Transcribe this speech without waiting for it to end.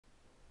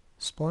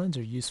Splines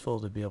are useful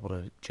to be able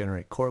to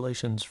generate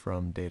correlations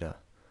from data.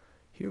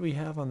 Here we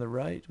have on the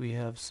right, we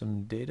have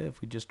some data. If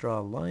we just draw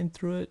a line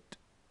through it,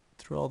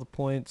 through all the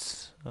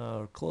points,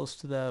 or close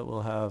to that,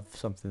 we'll have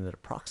something that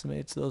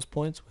approximates those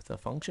points with a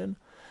function.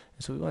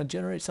 And so we want to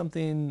generate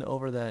something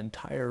over that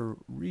entire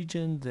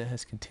region that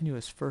has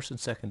continuous first and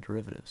second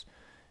derivatives.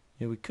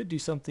 We could do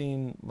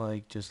something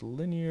like just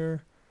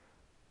linear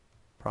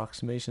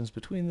approximations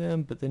between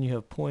them, but then you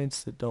have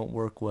points that don't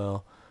work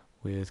well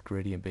with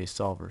gradient-based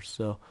solvers.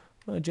 So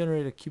I'm going to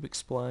generate a cubic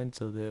spline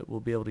so that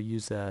we'll be able to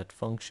use that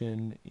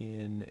function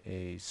in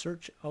a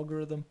search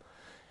algorithm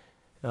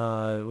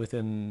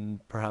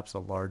within perhaps a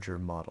larger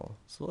model.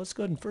 So let's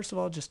go ahead and first of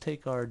all just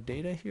take our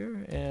data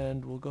here,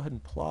 and we'll go ahead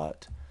and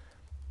plot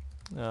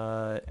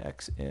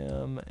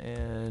xm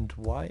and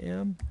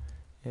ym,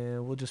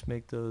 and we'll just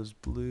make those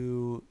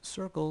blue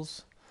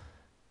circles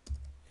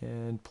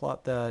and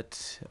plot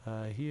that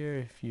here.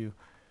 If you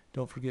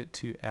don't forget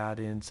to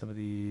add in some of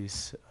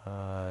these,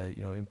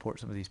 import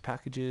some of these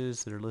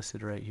packages that are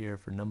listed right here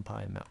for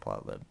NumPy and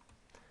Matplotlib.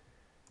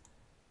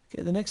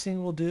 Okay, the next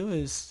thing we'll do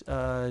is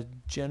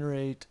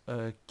generate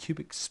a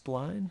cubic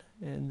spline,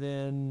 and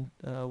then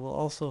we'll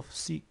also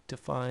seek to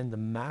find the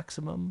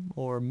maximum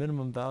or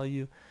minimum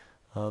value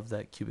of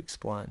that cubic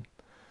spline.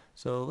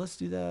 So let's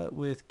do that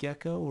with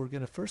GEKKO. We're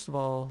going to first of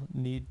all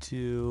need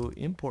to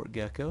import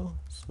GEKKO.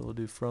 So we'll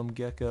do from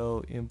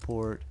GEKKO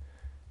import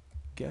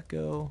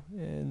GEKKO,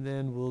 and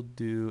then we'll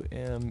do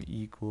m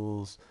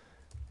equals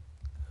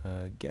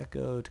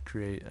GEKKO to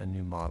create a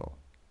new model.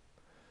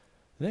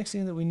 The next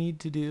thing that we need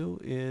to do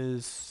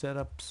is set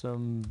up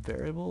some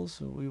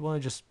variables. We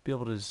want to just be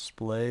able to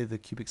display the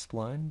cubic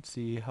spline,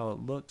 see how it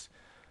looks.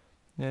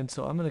 And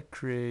so I'm going to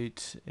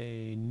create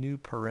a new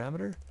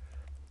parameter.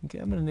 Okay,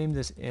 I'm going to name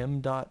this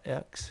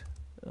m.x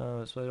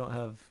so I don't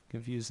have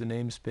confuse the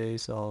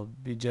namespace. I'll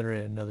be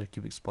generating another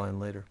cubic spline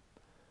later.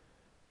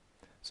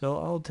 So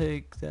I'll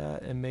take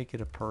that and make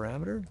it a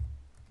parameter.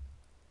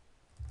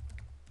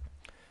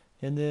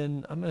 And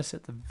then I'm going to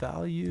set the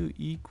value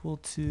equal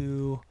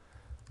to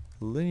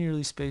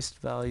linearly spaced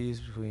values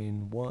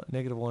between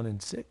 -1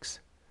 and 6.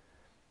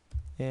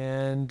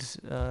 And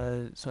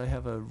so I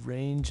have a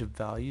range of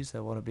values that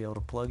I want to be able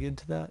to plug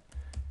into that.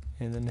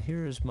 And then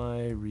here is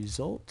my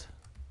result.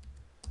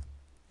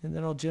 And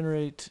then I'll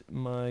generate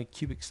my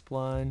cubic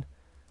spline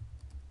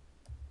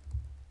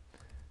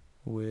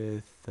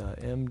with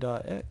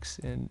m.x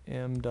and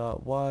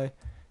m.y,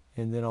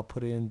 and then I'll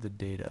put in the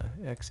data,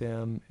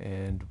 xm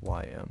and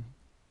ym.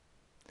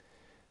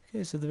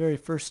 Okay, so the very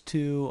first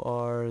two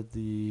are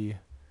the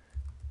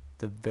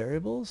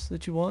variables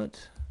that you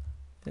want,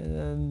 and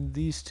then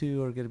these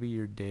two are going to be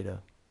your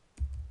data.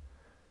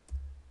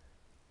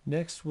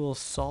 Next we'll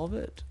solve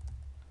it,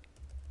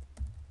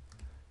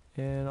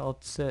 and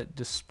I'll set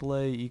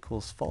display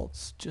equals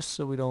false just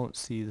so we don't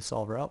see the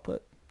solver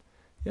output.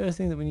 The other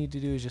thing that we need to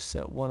do is just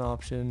set one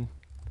option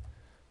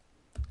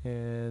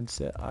and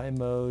set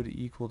iMode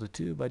equal to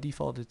 2. By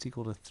default it's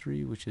equal to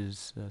 3, which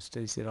is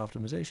steady state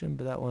optimization,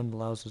 but that one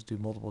allows us to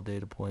do multiple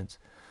data points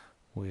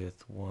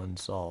with one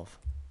solve.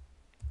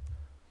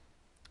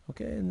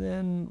 Okay, and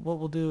then what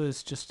we'll do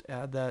is just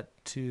add that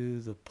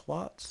to the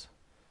plots.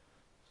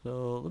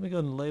 So let me go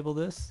ahead and label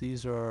this.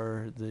 These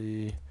are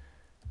the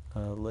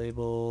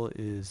label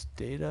is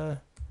data,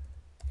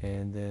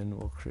 and then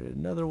we'll create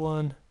another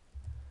one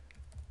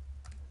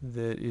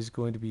that is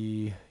going to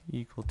be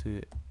equal to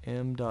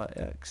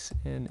m.x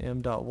and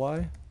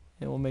m.y,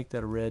 and we'll make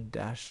that a red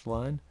dashed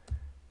line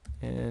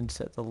and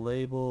set the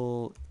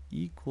label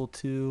equal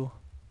to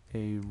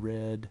a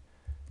red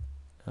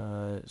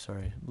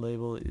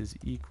label is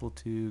equal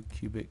to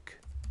cubic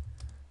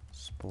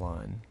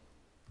spline.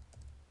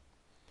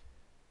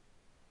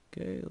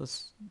 Okay,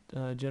 let's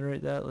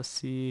generate that. Let's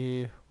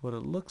see what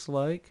it looks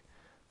like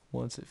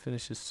once it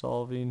finishes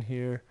solving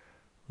here.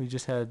 We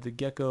just had the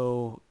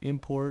GEKKO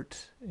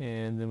import,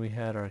 and then we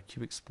had our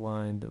cubic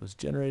spline that was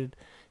generated.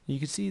 And you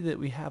can see that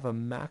we have a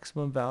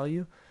maximum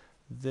value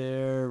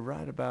there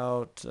right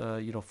about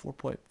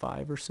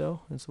 4.5 or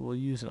so, and so we'll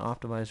use an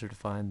optimizer to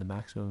find the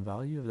maximum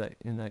value of that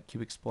in that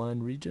cubic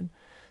spline region.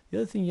 The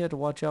other thing you have to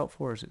watch out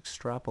for is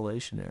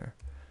extrapolation error.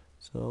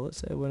 So let's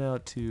say I went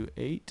out to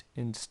 8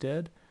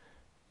 instead,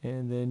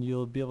 and then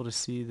you'll be able to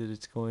see that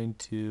it's going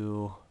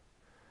to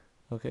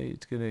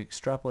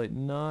extrapolate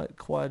not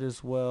quite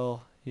as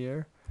well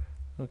here.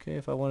 Okay,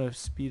 if I want to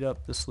speed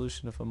up the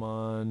solution, if I'm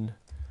on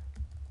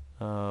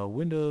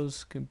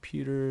Windows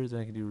computer, then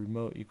I can do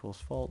remote equals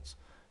false,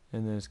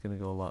 and then it's going to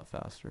go a lot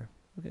faster.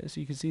 Okay,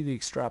 so you can see the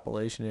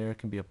extrapolation error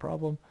can be a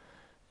problem,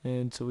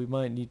 and so we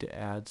might need to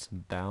add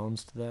some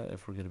bounds to that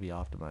if we're going to be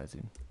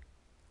optimizing.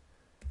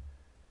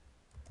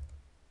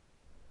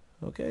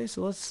 Okay,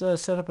 so let's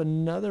set up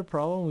another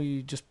problem.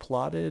 We just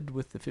plotted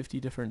with the 50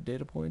 different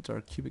data points our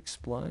cubic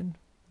spline.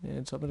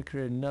 And so I'm going to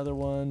create another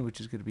one which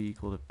is going to be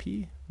equal to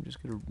p. I'm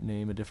just going to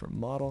name a different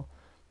model.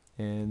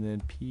 And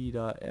then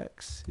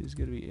p.x is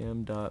going to be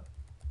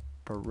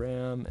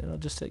m.param. And I'll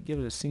just give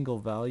it a single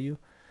value.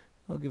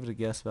 I'll give it a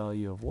guess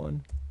value of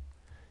 1.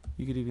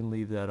 You could even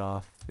leave that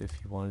off if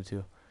you wanted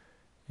to.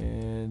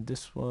 and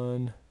this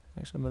one,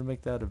 actually I'm going to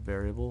make that a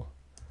variable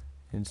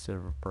instead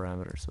of a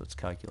parameter so it's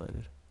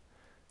calculated.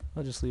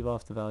 I'll just leave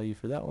off the value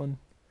for that one,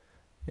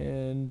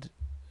 and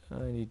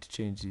I need to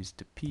change these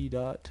to p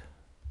dot.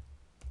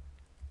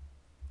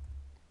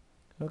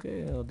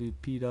 Okay, I'll do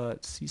p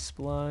dot c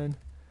spline,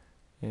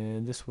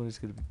 and this one is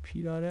going to be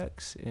p dot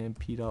x and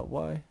p dot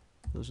y.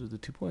 Those are the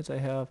 2 points I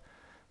have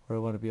where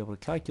I want to be able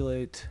to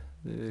calculate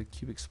the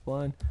cubic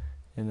spline,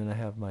 and then I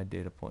have my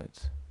data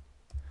points.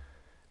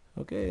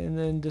 Okay, and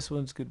then this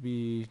one's going to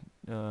be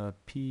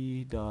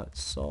p dot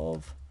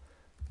solve,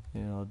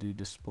 and I'll do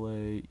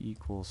display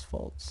equals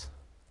false.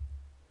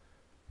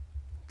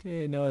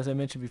 Okay, now as I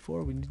mentioned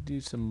before, we need to do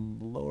some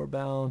lower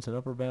bounds and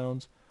upper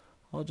bounds.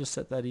 I'll just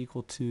set that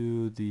equal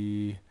to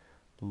the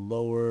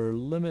lower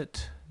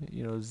limit,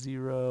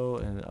 0,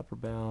 and the upper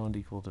bound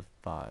equal to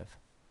 5.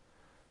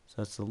 So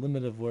that's the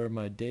limit of where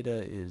my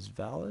data is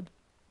valid.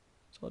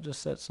 So I'll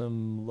just set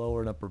some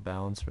lower and upper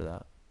bounds for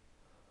that.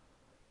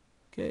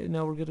 Okay,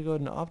 now we're going to go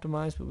ahead and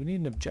optimize, but we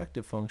need an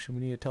objective function.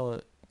 We need to tell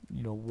it,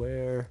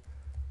 where,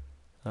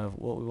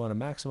 what we want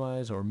to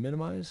maximize or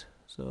minimize.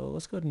 So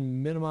let's go ahead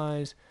and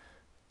minimize,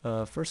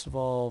 first of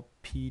all,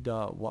 p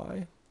dot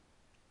y.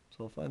 So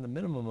we'll find the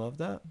minimum of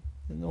that,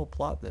 and then we'll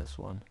plot this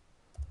one.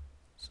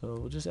 So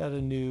we'll just add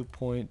a new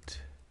point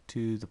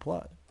to the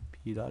plot,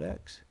 p dot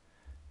x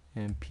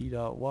and p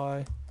dot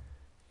y,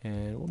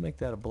 and we'll make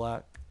that a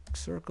black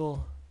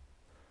circle,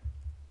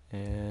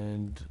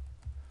 and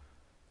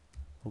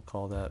we'll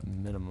call that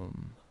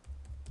minimum.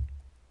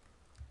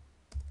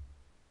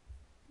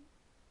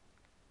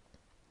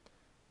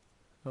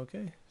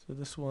 Okay, so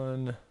this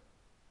one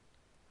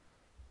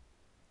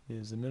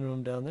is the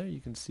minimum down there.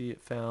 You can see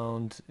it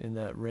found in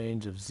that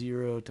range of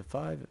 0 to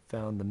 5, it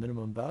found the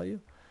minimum value.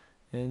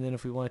 And then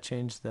if we want to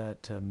change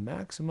that to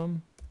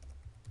maximum,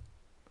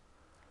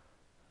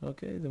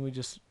 okay, then we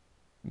just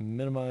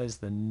minimize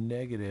the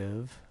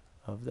negative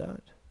of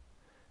that,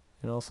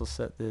 and also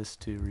set this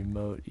to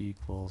remote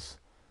equals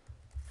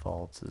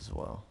false as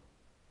well.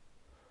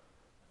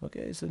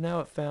 Okay, so now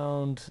it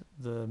found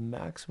the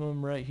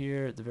maximum right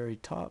here at the very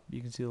top.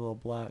 You can see a little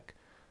black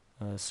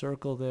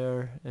circle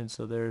there, and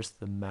so there's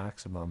the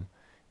maximum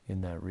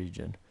in that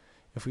region.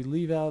 If we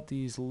leave out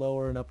these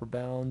lower and upper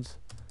bounds,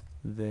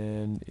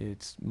 then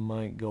it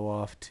might go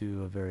off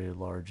to a very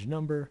large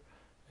number.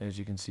 As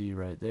you can see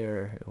right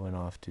there, it went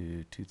off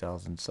to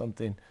 2,000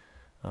 something.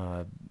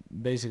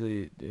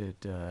 Basically,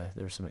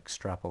 there's some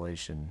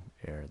extrapolation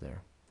error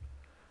there.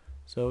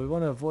 So we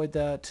want to avoid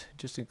that.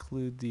 Just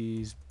include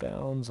these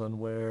bounds on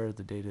where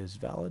the data is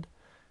valid,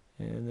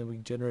 and then we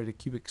can generate a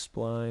cubic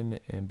spline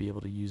and be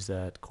able to use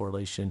that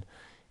correlation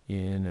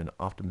in an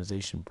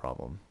optimization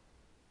problem.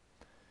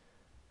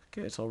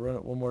 Okay, so I'll run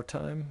it one more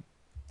time,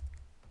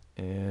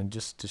 and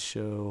just to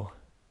show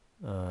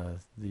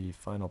the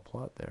final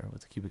plot there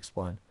with the cubic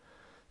spline.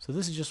 So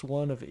this is just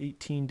one of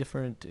 18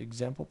 different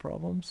example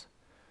problems.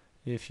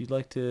 If you'd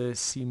like to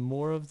see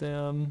more of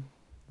them,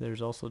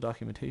 there's also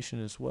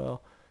documentation as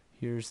well.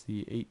 Here's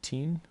the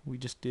 18. We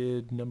just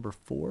did number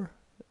 4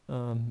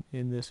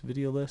 in this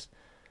video list,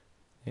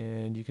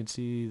 and you can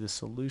see the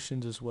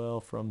solutions as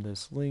well from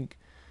this link.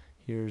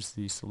 Here's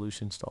the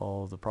solutions to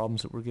all of the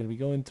problems that we're going to be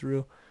going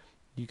through.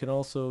 You can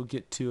also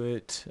get to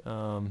it.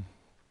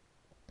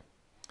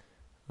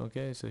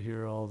 Okay, so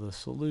here are all the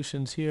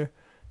solutions here,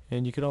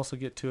 and you can also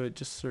get to it.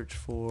 Just search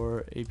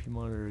for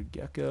APMonitor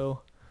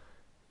GEKKO,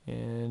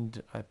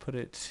 and I put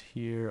it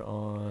here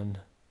on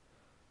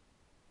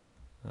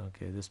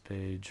this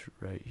page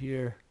right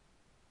here.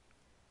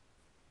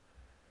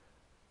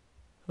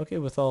 Okay,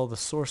 with all the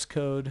source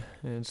code,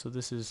 and so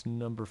this is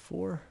number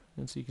 4,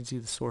 and so you can see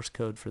the source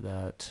code for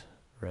that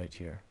right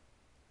here.